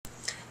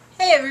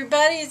Hey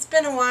everybody, it's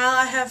been a while.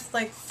 I have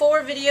like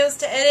 4 videos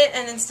to edit,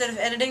 and instead of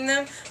editing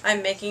them,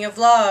 I'm making a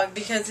vlog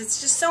because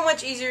it's just so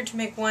much easier to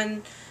make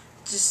one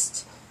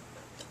just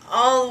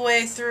all the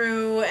way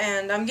through,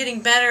 and I'm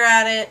getting better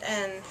at it,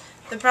 and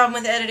the problem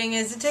with editing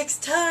is it takes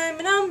time,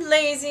 and I'm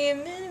lazy,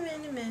 and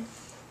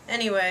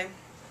Anyway,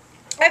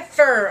 I have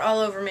fur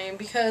all over me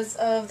because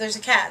there's a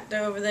cat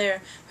over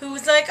there who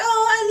was like,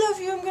 oh, I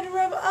love you, I'm going to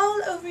rub all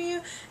over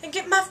you and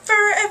get my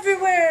fur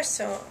everywhere,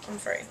 so I'm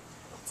free.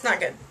 It's not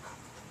good.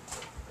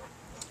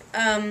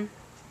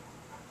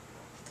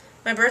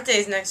 My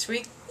birthday's next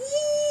week.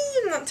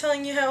 I'm not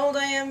telling you how old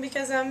I am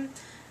because I'm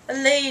a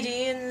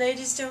lady and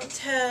ladies don't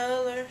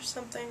tell or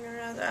something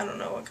or other. I don't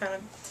know what kind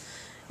of...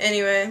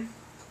 Anyway,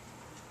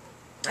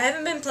 I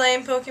haven't been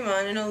playing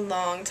Pokemon in a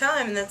long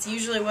time, and that's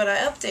usually what I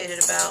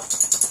updated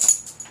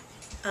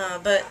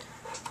about. But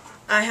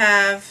I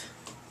have...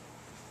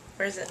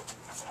 Where is it?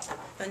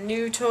 A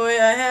new toy.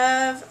 I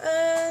have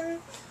an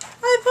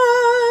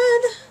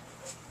iPod.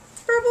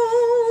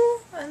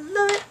 Purple. I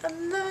love it. I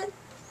love it.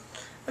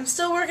 I'm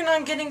still working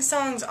on getting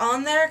songs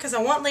on there because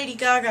I want Lady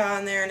Gaga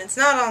on there, and it's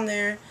not on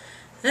there.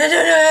 And I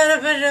don't know how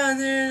to put it on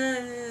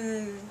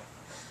there.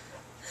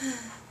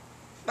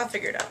 I'll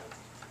figure it out.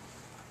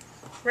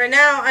 Right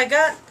now, I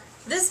got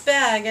this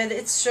bag, and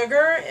it's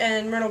Sugar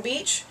in Myrtle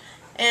Beach,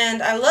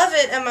 and I love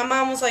it, and my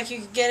mom was like,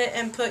 you could get it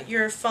and put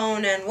your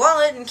phone and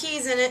wallet and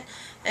keys in it,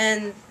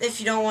 and if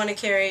you don't want to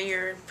carry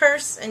your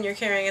purse and you're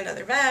carrying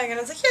another bag, and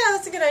I was like, yeah,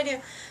 that's a good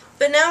idea.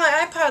 But now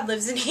my iPod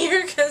lives in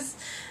here because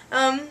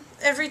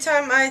every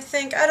time I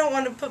think I don't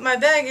want to put my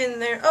bag in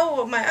there, oh,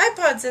 well, my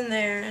iPod's in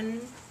there,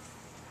 and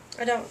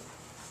I don't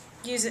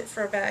use it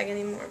for a bag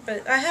anymore.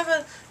 But I have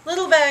a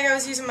little bag I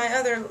was using my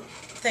other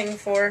thing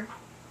for,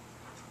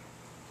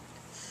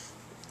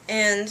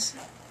 and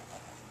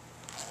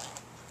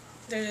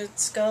there's a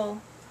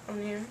skull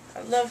on here.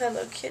 I love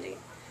Hello Kitty.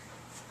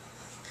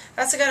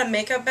 I also got a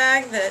makeup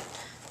bag that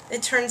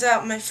it turns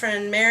out my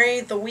friend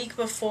Mary the week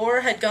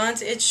before had gone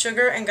to It's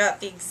Sugar and got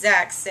the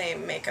exact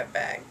same makeup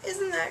bag.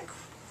 Isn't that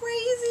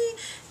crazy?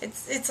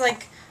 It's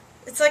like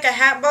a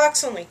hat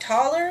box, only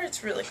taller.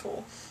 It's really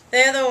cool.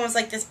 The other one was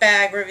like this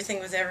bag where everything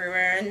was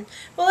everywhere, and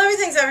well,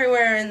 everything's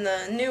everywhere in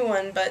the new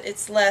one, but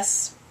it's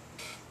less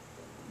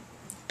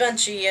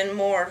bunchy and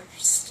more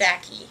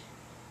stacky.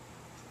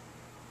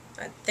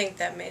 I think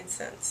that made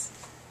sense.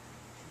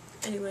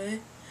 Anyway,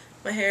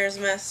 my hair is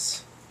a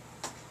mess.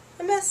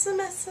 A mess, a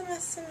mess, a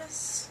mess, a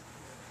mess.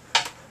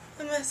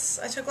 A mess.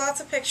 I took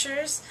lots of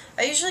pictures.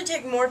 I usually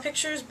take more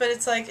pictures, but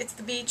it's like, it's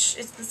the beach.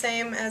 It's the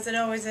same as it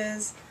always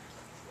is.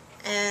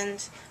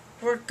 And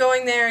we're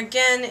going there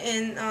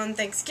again on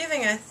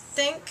Thanksgiving, I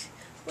think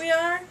we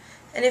are.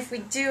 And if we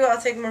do, I'll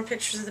take more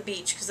pictures of the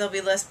beach, because there'll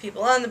be less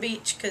people on the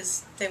beach,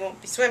 because they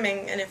won't be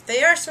swimming. And if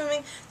they are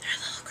swimming, they're a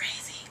little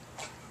crazy.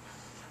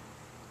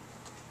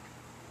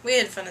 We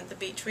had fun at the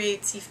beach. We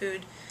ate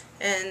seafood,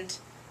 and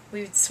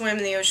we swam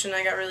in the ocean.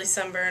 I got really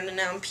sunburned, and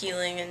now I'm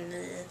peeling,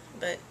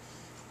 but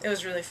it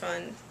was really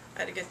fun. I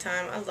had a good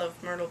time. I love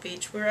Myrtle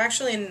Beach. We were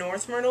actually in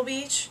North Myrtle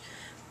Beach,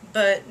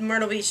 but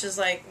Myrtle Beach is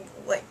like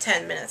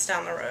 10 minutes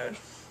down the road,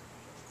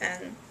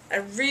 and I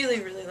really,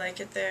 really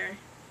like it there.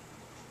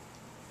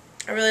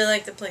 I really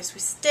like the place we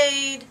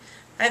stayed.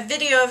 I have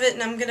video of it,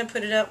 and I'm going to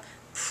put it up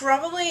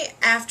probably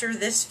after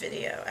this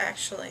video,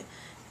 actually.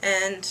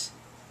 And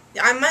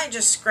I might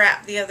just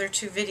scrap the other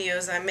 2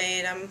 videos I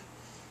made. I'm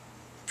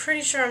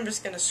pretty sure I'm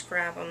just going to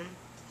scrap them.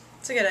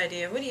 It's a good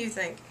idea. What do you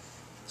think?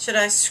 Should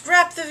I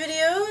scrap the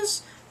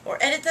videos or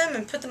edit them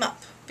and put them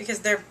up? Because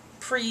they're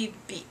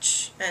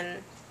pre-beach,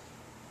 and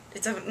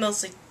it's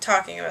mostly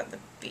talking about the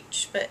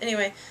beach. But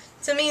anyway,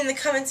 tell me in the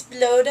comments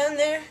below down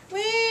there,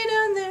 way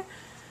down there,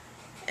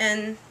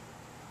 and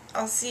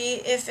I'll see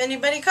if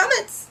anybody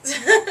comments.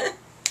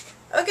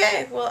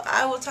 Okay, well,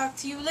 I will talk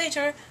to you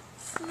later.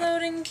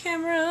 Floating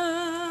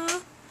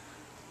camera.